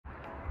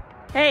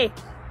Hey,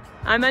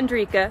 I'm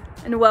Andrika,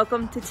 and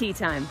welcome to Tea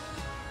Time.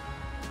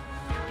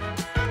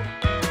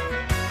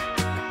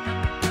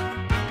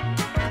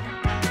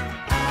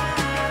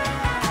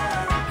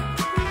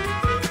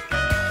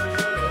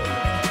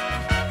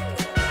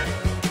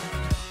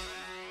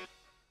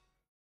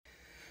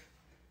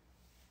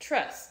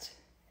 Trust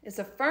is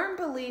a firm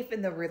belief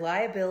in the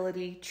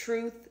reliability,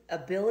 truth,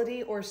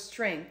 ability, or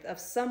strength of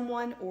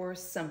someone or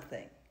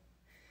something.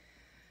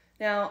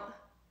 Now,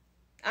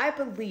 I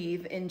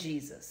believe in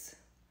Jesus.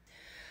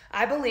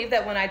 I believe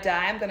that when I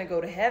die, I'm going to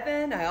go to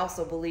heaven. I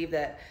also believe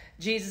that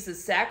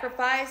Jesus'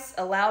 sacrifice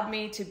allowed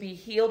me to be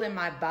healed in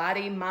my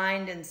body,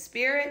 mind, and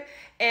spirit.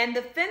 And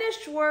the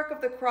finished work of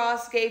the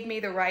cross gave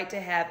me the right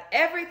to have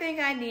everything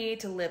I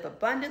need to live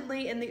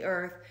abundantly in the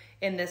earth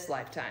in this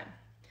lifetime.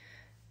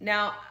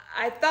 Now,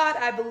 I thought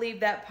I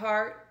believed that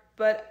part,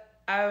 but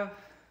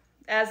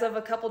as of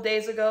a couple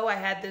days ago, I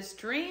had this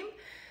dream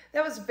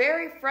that was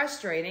very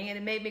frustrating, and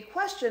it made me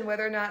question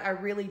whether or not I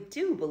really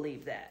do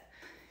believe that.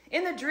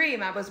 In the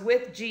dream, I was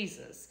with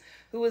Jesus,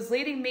 who was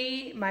leading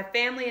me, my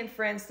family, and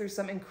friends through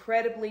some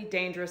incredibly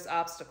dangerous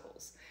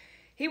obstacles.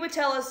 He would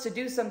tell us to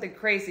do something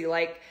crazy,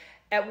 like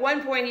at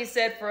one point he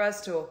said for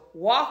us to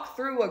walk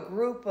through a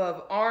group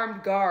of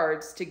armed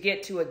guards to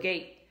get to a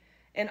gate.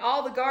 And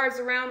all the guards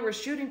around were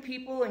shooting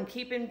people and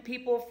keeping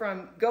people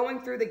from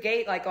going through the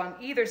gate, like on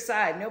either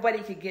side. Nobody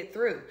could get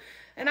through.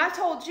 And I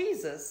told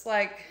Jesus,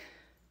 like,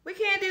 we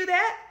can't do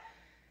that.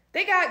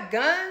 They got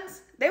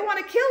guns. They want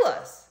to kill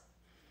us.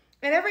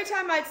 And every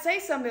time I'd say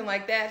something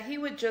like that, he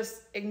would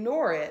just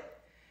ignore it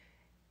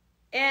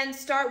and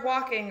start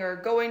walking or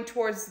going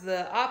towards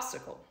the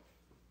obstacle.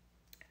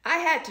 I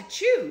had to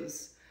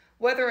choose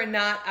whether or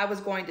not I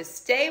was going to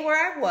stay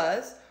where I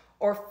was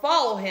or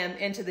follow him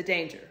into the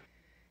danger.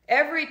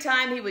 Every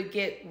time he would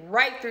get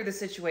right through the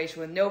situation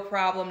with no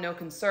problem, no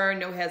concern,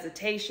 no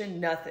hesitation,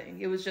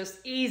 nothing. It was just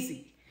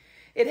easy.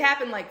 It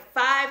happened like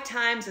 5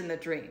 times in the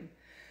dream.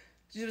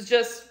 It was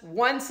just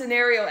one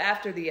scenario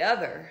after the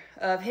other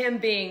of him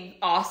being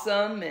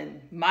awesome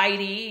and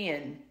mighty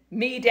and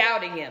me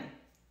doubting him.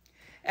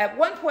 At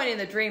one point in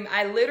the dream,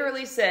 I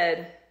literally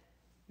said,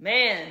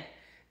 man,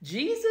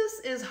 Jesus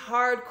is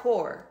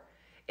hardcore.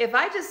 If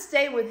I just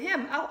stay with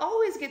him, I'll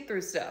always get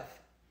through stuff.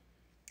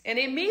 And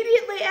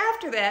immediately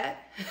after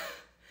that,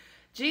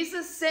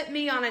 Jesus sent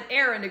me on an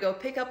errand to go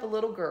pick up a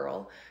little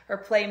girl, her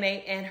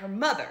playmate, and her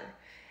mother,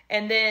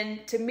 and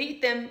then to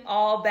meet them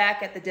all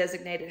back at the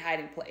designated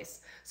hiding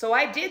place. So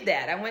I did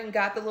that. I went and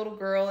got the little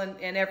girl and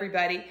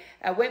everybody.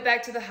 I went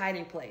back to the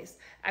hiding place.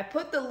 I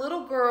put the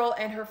little girl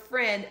and her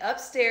friend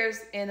upstairs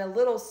in a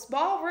little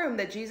small room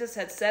that Jesus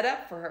had set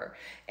up for her.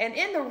 And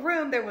in the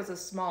room, there was a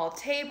small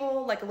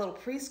table, like a little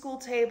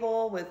preschool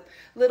table with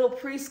little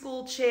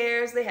preschool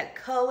chairs. They had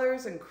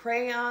colors and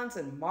crayons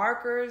and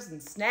markers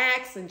and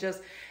snacks and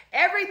just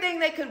everything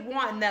they could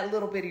want in that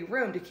little bitty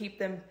room to keep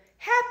them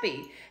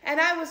happy. And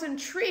I was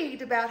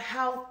intrigued about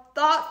how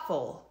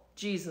thoughtful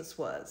Jesus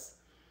was.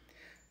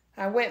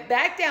 I went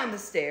back down the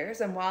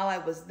stairs, and while I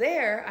was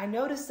there, I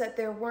noticed that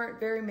there weren't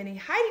very many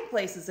hiding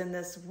places in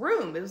this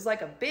room. It was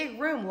like a big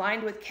room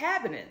lined with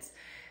cabinets.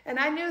 And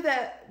I knew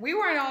that we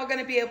weren't all going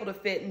to be able to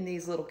fit in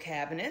these little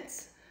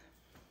cabinets.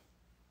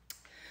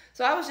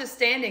 So I was just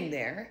standing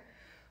there,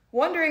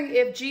 wondering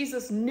if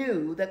Jesus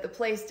knew that the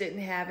place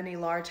didn't have any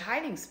large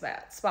hiding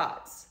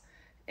spots.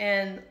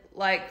 And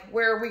like,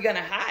 where are we going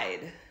to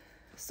hide?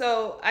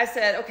 So I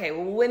said, okay,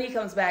 well, when he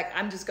comes back,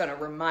 I'm just going to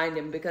remind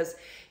him because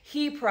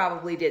he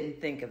probably didn't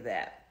think of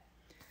that.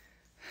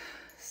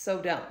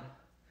 So dumb.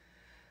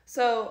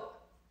 So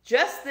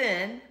just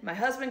then, my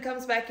husband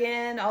comes back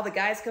in, all the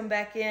guys come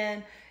back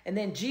in, and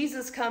then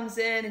Jesus comes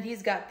in and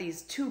he's got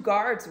these 2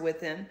 guards with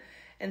him.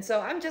 And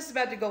so I'm just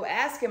about to go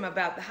ask him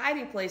about the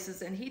hiding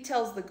places, and he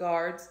tells the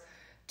guards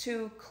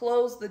to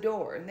close the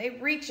door. And they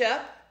reach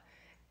up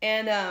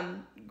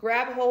and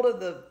grab a hold of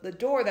the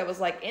door that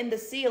was like in the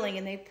ceiling,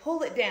 and they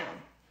pull it down.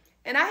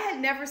 And I had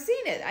never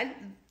seen it.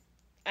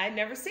 I'd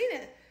never seen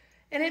it.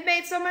 And it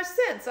made so much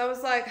sense. I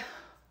was like,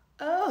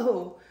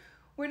 oh,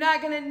 we're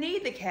not going to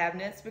need the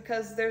cabinets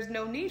because there's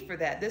no need for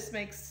that. This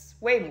makes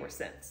way more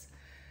sense.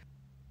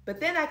 But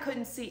then I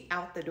couldn't see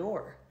out the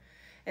door.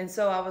 And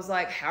so I was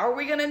like, how are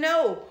we going to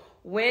know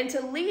when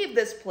to leave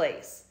this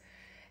place?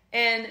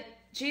 And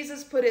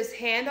Jesus put his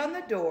hand on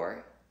the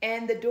door,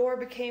 and the door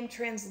became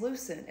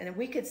translucent, and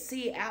we could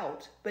see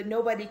out, but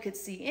nobody could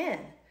see in.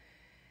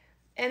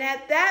 And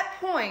at that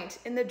point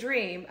in the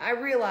dream, I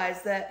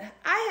realized that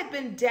I had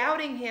been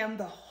doubting him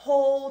the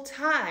whole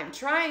time,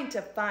 trying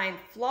to find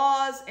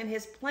flaws in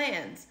his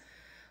plans.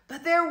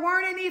 But there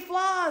weren't any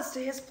flaws to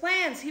his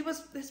plans. He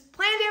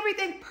planned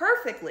everything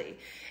perfectly.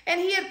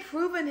 And he had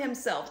proven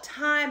himself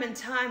time and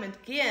time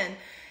again.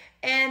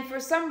 And for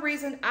some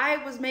reason, I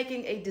was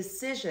making a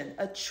decision,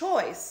 a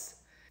choice.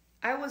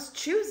 I was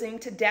choosing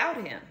to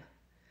doubt him.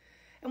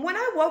 And when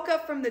I woke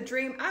up from the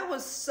dream, I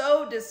was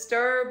so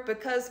disturbed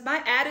because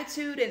my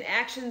attitude and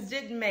actions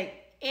didn't make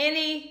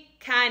any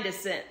kind of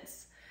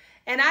sense.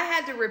 And I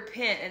had to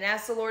repent and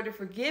ask the Lord to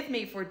forgive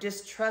me for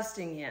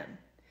distrusting him.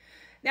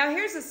 Now,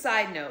 here's a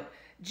side note.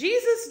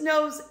 Jesus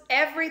knows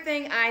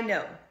everything I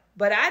know,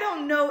 but I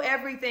don't know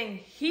everything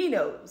he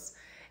knows.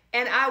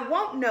 And I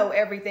won't know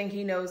everything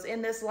he knows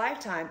in this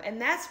lifetime.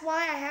 And that's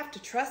why I have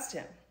to trust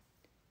him.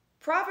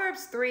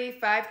 Proverbs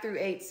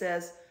 3:5-8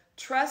 says,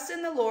 "Trust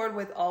in the Lord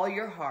with all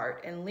your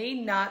heart and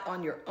lean not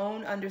on your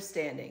own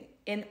understanding.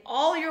 In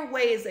all your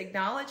ways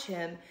acknowledge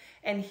him,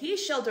 and he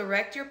shall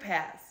direct your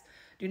paths.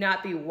 Do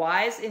not be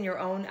wise in your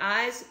own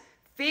eyes.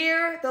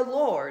 Fear the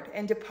Lord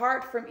and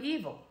depart from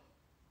evil.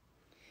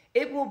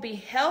 It will be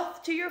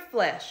health to your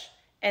flesh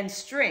and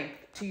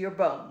strength to your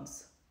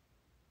bones."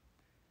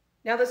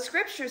 Now the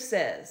scripture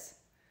says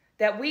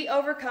that we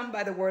overcome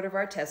by the word of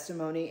our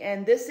testimony,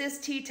 and this is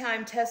Tea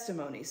Time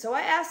Testimony. So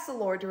I asked the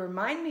Lord to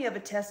remind me of a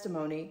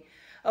testimony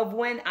of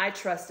when I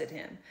trusted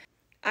him.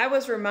 I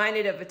was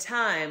reminded of a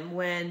time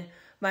when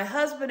my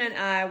husband and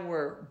I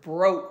were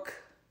broke.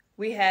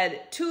 We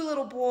had 2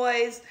 little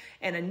boys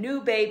and a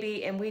new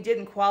baby, and we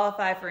didn't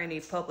qualify for any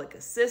public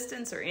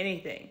assistance or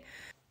anything.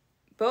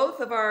 Both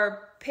of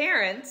our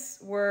parents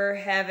were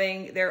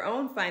having their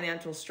own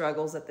financial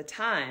struggles at the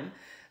time,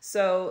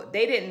 so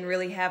they didn't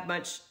really have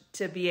much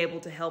to be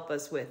able to help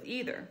us with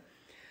either.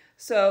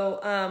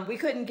 So we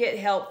couldn't get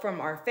help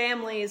from our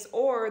families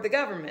or the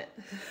government.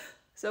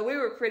 So we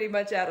were pretty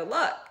much out of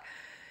luck.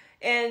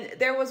 And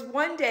there was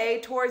one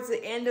day towards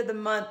the end of the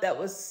month that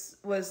was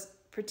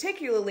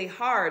particularly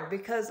hard,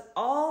 because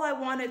all I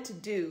wanted to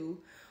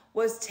do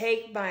was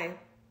take my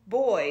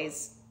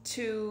boys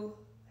to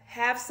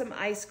have some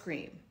ice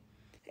cream.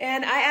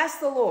 And I asked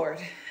the Lord,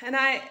 and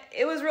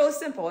it was really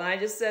simple. And I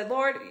just said,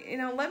 "Lord,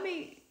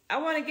 I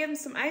want to give them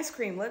some ice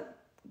cream.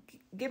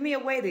 Give me a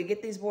way to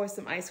get these boys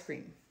some ice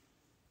cream."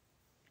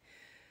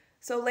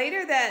 So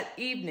later that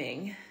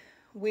evening,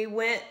 we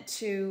went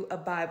to a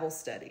Bible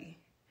study.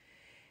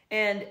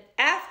 And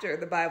after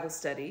the Bible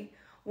study,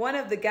 one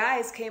of the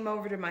guys came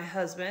over to my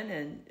husband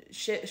and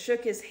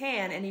shook his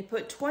hand, and he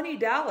put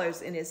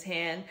 $20 in his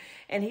hand,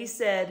 and he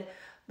said,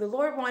 "The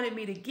Lord wanted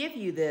me to give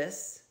you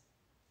this.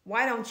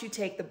 Why don't you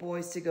take the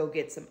boys to go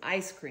get some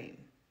ice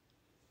cream?"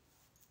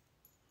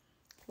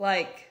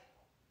 Like,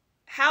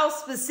 how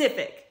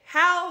specific?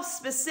 How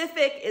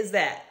specific is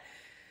that?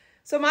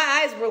 So my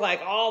eyes were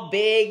like all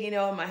big,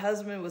 and my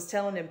husband was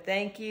telling him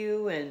thank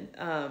you, and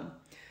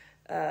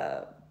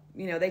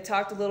they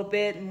talked a little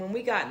bit, and when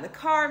we got in the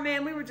car,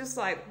 man, we were just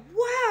like,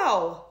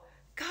 wow,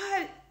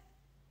 God.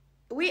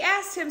 We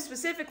asked him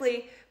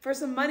specifically for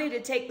some money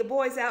to take the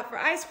boys out for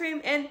ice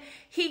cream, and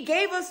he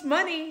gave us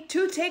money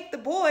to take the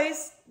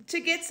boys to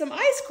get some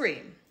ice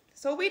cream.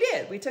 So we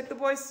did. We took the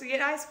boys to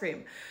get ice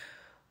cream.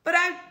 But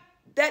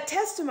that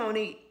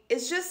testimony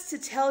is just to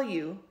tell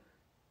you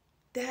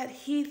that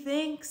he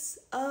thinks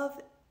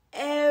of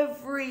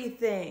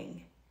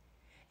everything.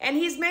 And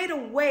he's made a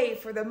way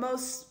for the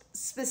most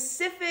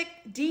specific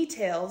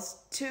details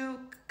to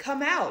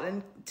come out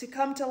and to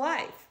come to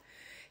life.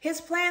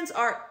 His plans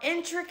are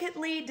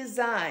intricately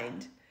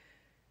designed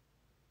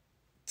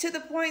to the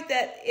point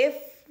that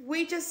if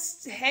we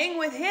just hang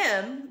with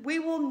him, we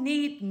will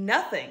need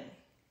nothing.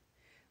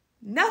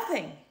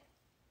 Nothing.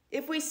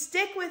 If we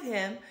stick with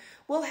him,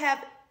 we'll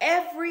have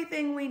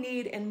everything we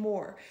need and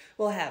more.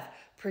 We'll have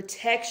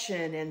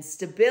protection and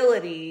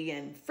stability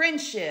and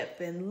friendship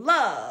and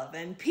love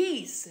and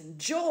peace and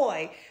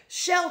joy,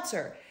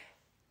 shelter,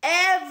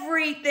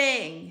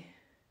 everything.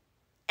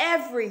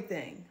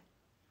 Everything.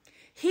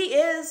 He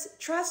is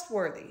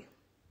trustworthy.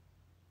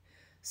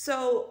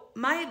 So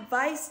my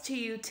advice to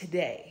you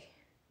today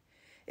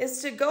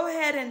is to go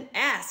ahead and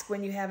ask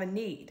when you have a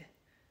need.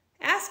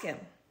 Ask him.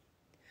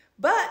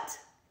 But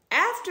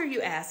after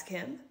you ask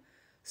him,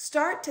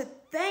 start to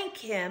thank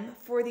him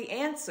for the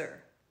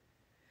answer.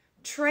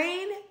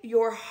 Train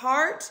your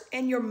heart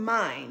and your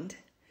mind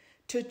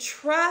to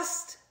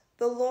trust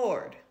the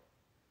Lord.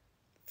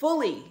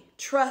 Fully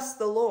trust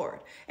the Lord,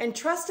 and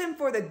trust him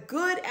for the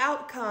good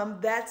outcome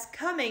that's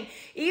coming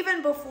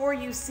even before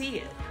you see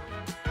it.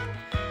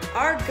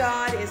 Our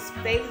God is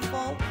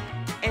faithful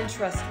and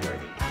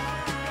trustworthy,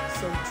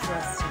 so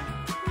trust him.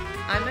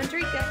 I'm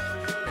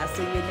Andrika. I'll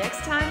see you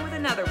next time with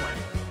another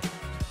one.